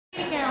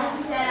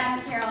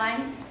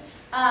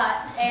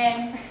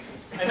And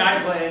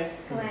I'm Glenn.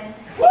 Glenn.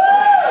 The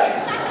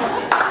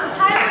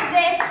title of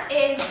this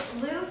is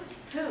Loose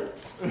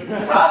Poops. And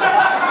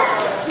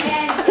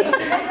if you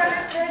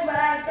misunderstood what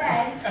I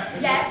said,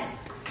 yes,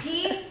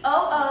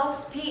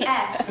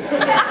 P-O-O-P-S.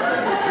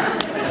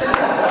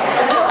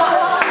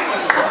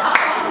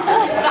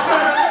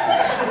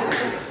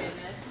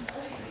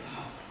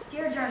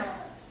 Dear Journal,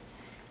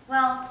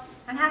 well,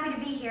 I'm happy to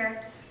be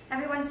here.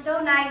 Everyone's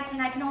so nice,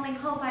 and I can only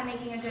hope I'm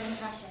making a good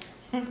impression.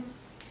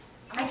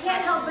 I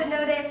can't help but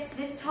notice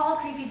this tall,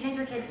 creepy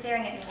ginger kid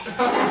staring at me.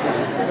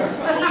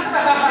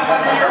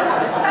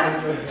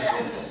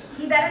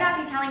 He better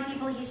not be telling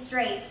people he's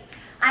straight.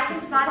 I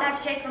can spot that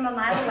shit from a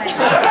mile away.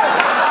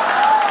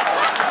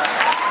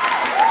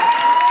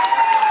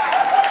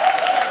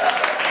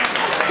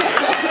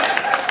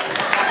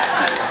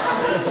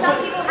 Some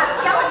people have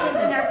skeletons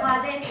in their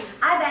closet.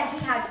 I bet he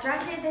has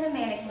dresses and a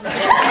mannequin.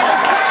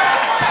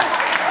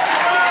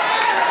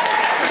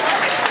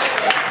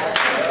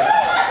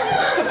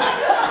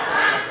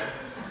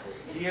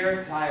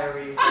 Dear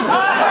Diary,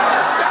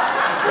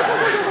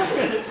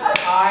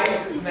 I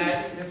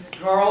met this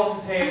girl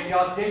today at the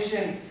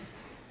audition,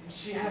 and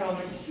she had on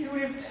the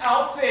cutest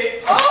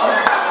outfit. Oh!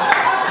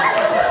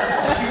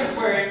 She was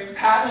wearing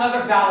patent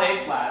leather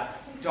ballet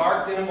flats,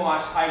 dark denim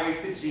wash,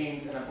 high-waisted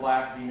jeans, and a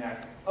black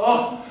V-neck.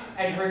 Oh,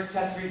 and her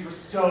accessories were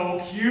so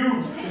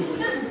cute.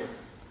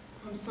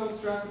 I'm so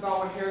stressed about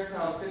what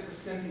hairstyle fit for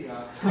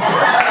Cynthia.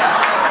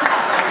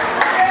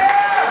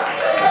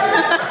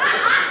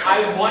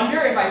 I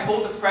wonder if I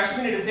fooled the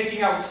freshman into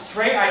thinking I was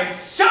straight. I am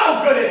so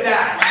good at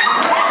that!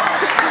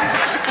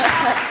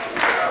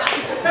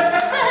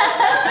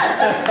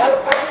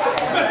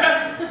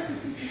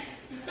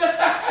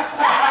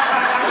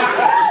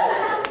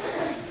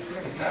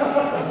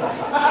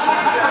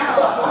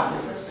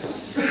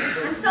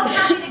 I'm so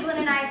happy that Glenn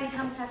and I have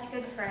become such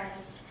good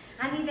friends.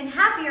 I'm even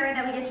happier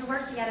that we get to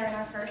work together in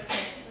our first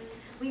scene.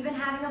 We've been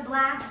having a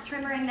blast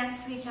trimmering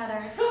next to each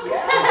other.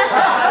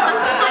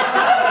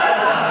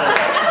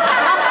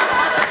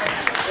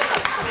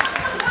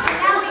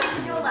 Now we get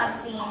to do a love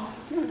scene.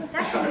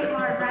 That should be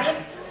hard,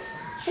 right?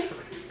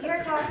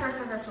 Here's how our first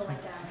rehearsal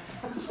went down.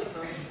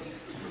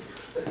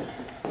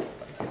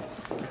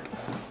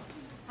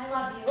 I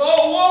love you.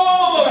 Oh,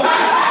 whoa!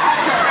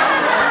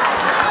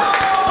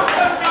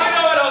 I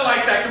know I don't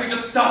like that. Can we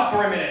just stop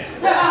for a minute?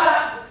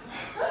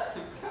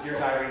 Dear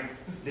Diary,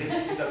 this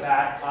is a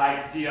bad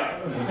idea.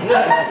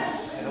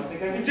 I don't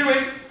think I can do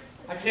it.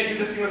 I can't do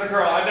this scene with a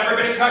girl. I've never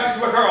been attracted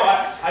to a girl.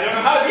 I don't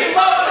know how to be in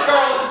love with a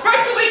girl,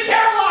 especially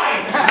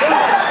Caroline!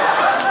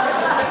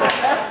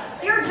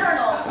 Dear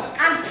Journal,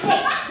 I'm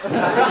pissed.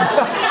 He wants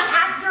to be an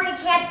actor and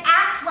he can't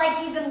act like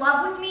he's in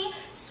love with me.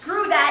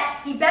 Screw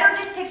that. He better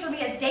just picture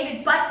me as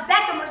David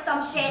Beckham or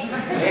some shit,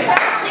 because he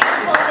better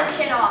really pull this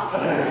shit off.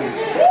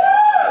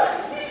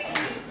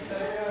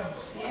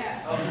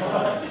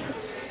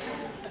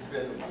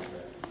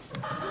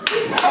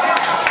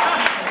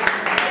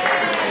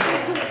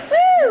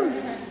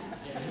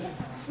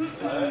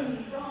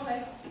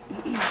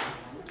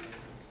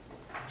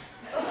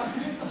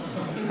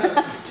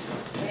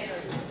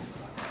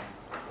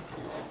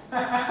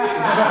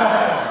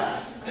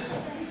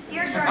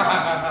 Dear Journal, I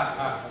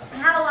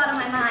have a lot on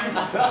my mind.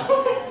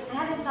 I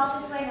haven't felt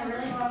this way in a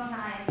really long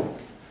time.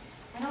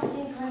 I don't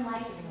think Glenn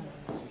likes me.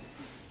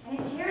 And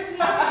it tears me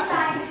up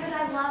inside because I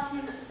love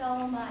him so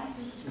much.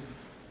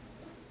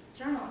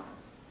 Journal,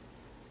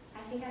 I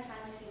think I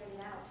finally figured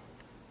it out.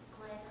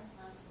 Glenn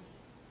loves me.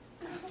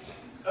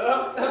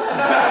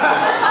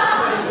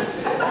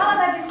 How have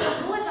I been so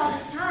foolish all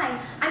this time?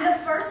 I'm the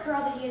first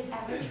girl that he has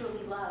ever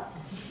truly loved.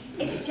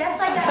 It's just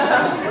like that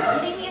girl who was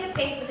hitting me in the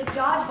face with a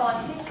dodgeball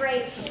in 5th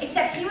grade,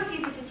 except he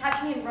refuses to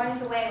touch me and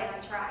runs away when I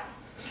try.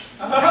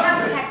 I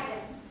have to text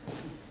him.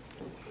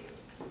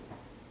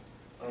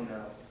 Oh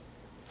no.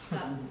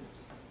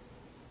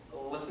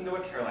 Listen to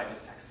what Caroline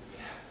just texted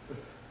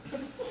me.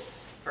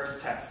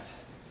 First text.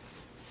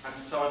 I'm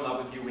so in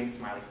love with you, wink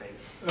smiley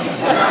face.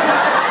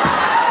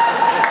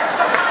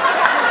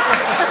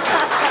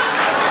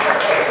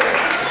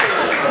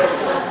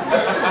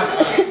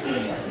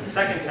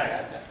 Second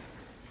text.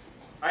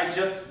 I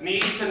just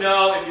need to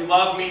know if you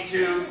love me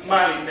too,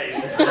 smiley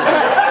face.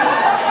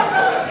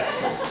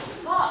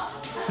 Fuck.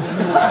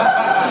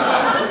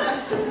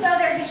 So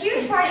there's a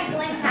huge party at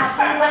Glenn's house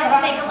and we wanted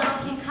to make a little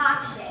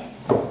concoction.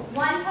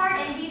 1 part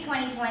ND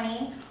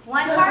 2020,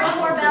 1 part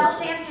 4-Bell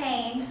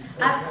champagne,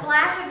 a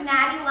splash of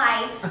Natty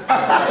Light,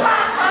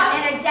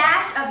 and a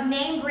dash of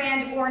name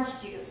brand orange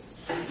juice.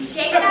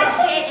 Shake that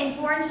shit in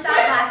pouring shot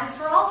glasses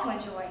for all to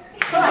enjoy.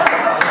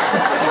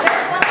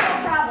 There's one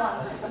little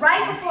problem.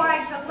 Right before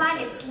I took mine,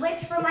 it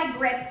slipped from my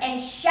grip and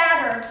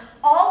shattered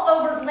all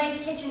over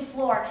Glenn's kitchen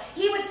floor.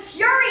 He was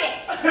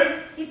furious.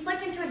 He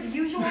slipped into his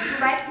usual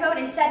Tourette's mode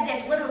and said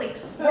this, literally,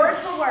 word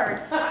for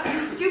word. You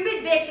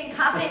stupid bitch,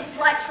 incompetent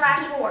slut,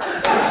 trash whore.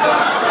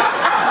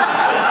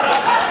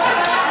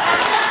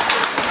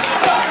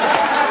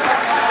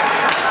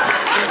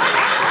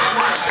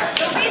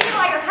 The reason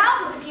why your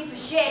house is a piece of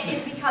shit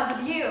is because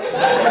of you.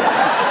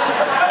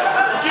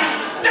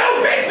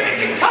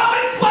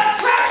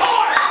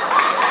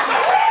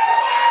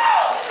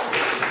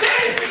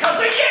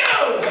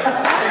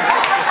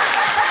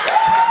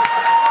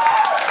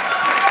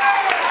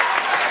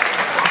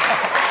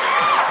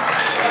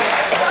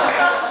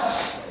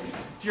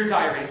 Dear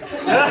diary,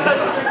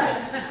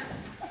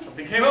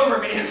 something came over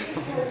me.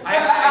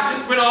 I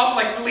just went off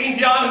like Celine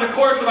Dion in the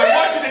chorus of I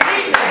Want You to Need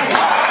Me.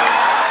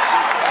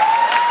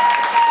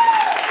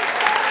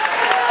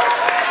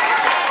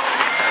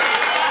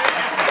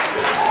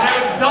 When I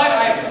was done,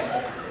 I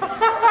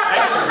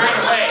just ran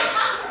away.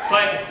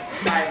 But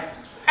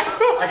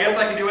I guess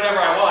I can do whatever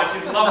I want.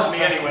 She's in love with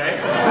me anyway.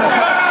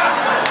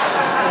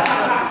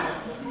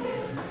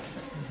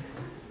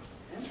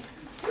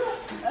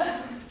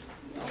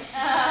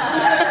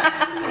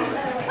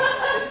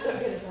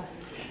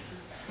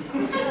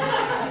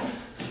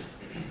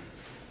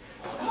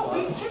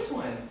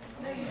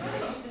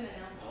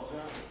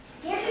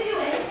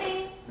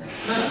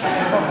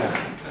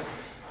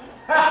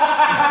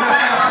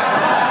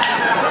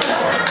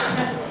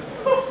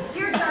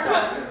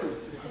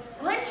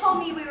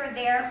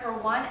 For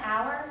 1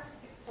 hour,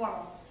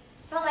 formal.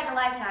 Felt like a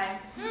lifetime.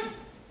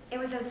 It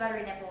was those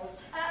buttery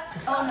nipples.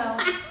 Oh no.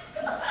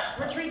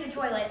 Retreat to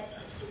toilet.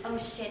 Oh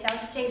shit, that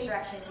was the stage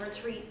direction.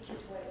 Retreat to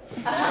toilet.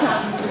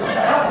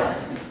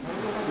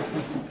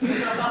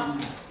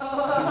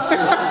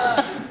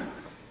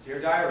 Dear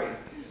diary,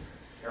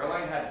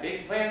 Caroline had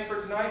big plans for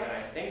tonight, and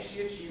I think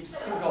she achieved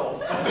some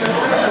goals.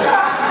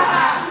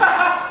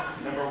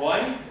 Number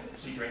 1,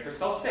 she drank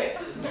herself sick.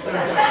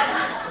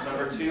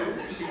 Number 2,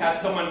 she had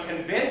someone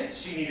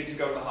convinced she needed to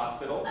go to the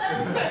hospital.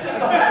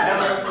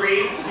 Number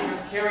 3, she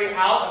was carried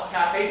out of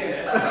Cafe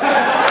Dennis.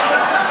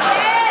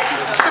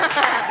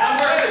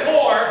 Number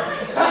 4,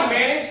 she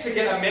managed to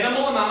get a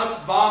minimal amount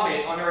of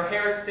vomit on her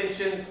hair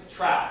extensions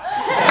tracks.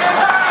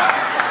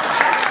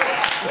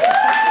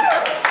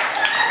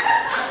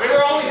 We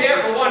were only there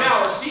for 1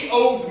 hour. She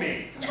owes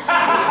me.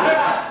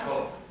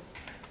 Oh,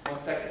 1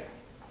 second.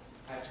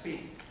 I have to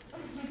pee.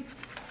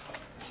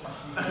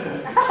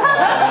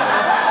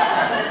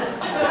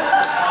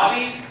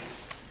 Bobby,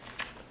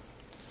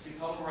 please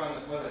help her on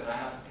the toilet and I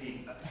have to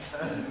pee.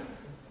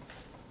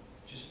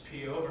 Just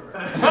pee over her.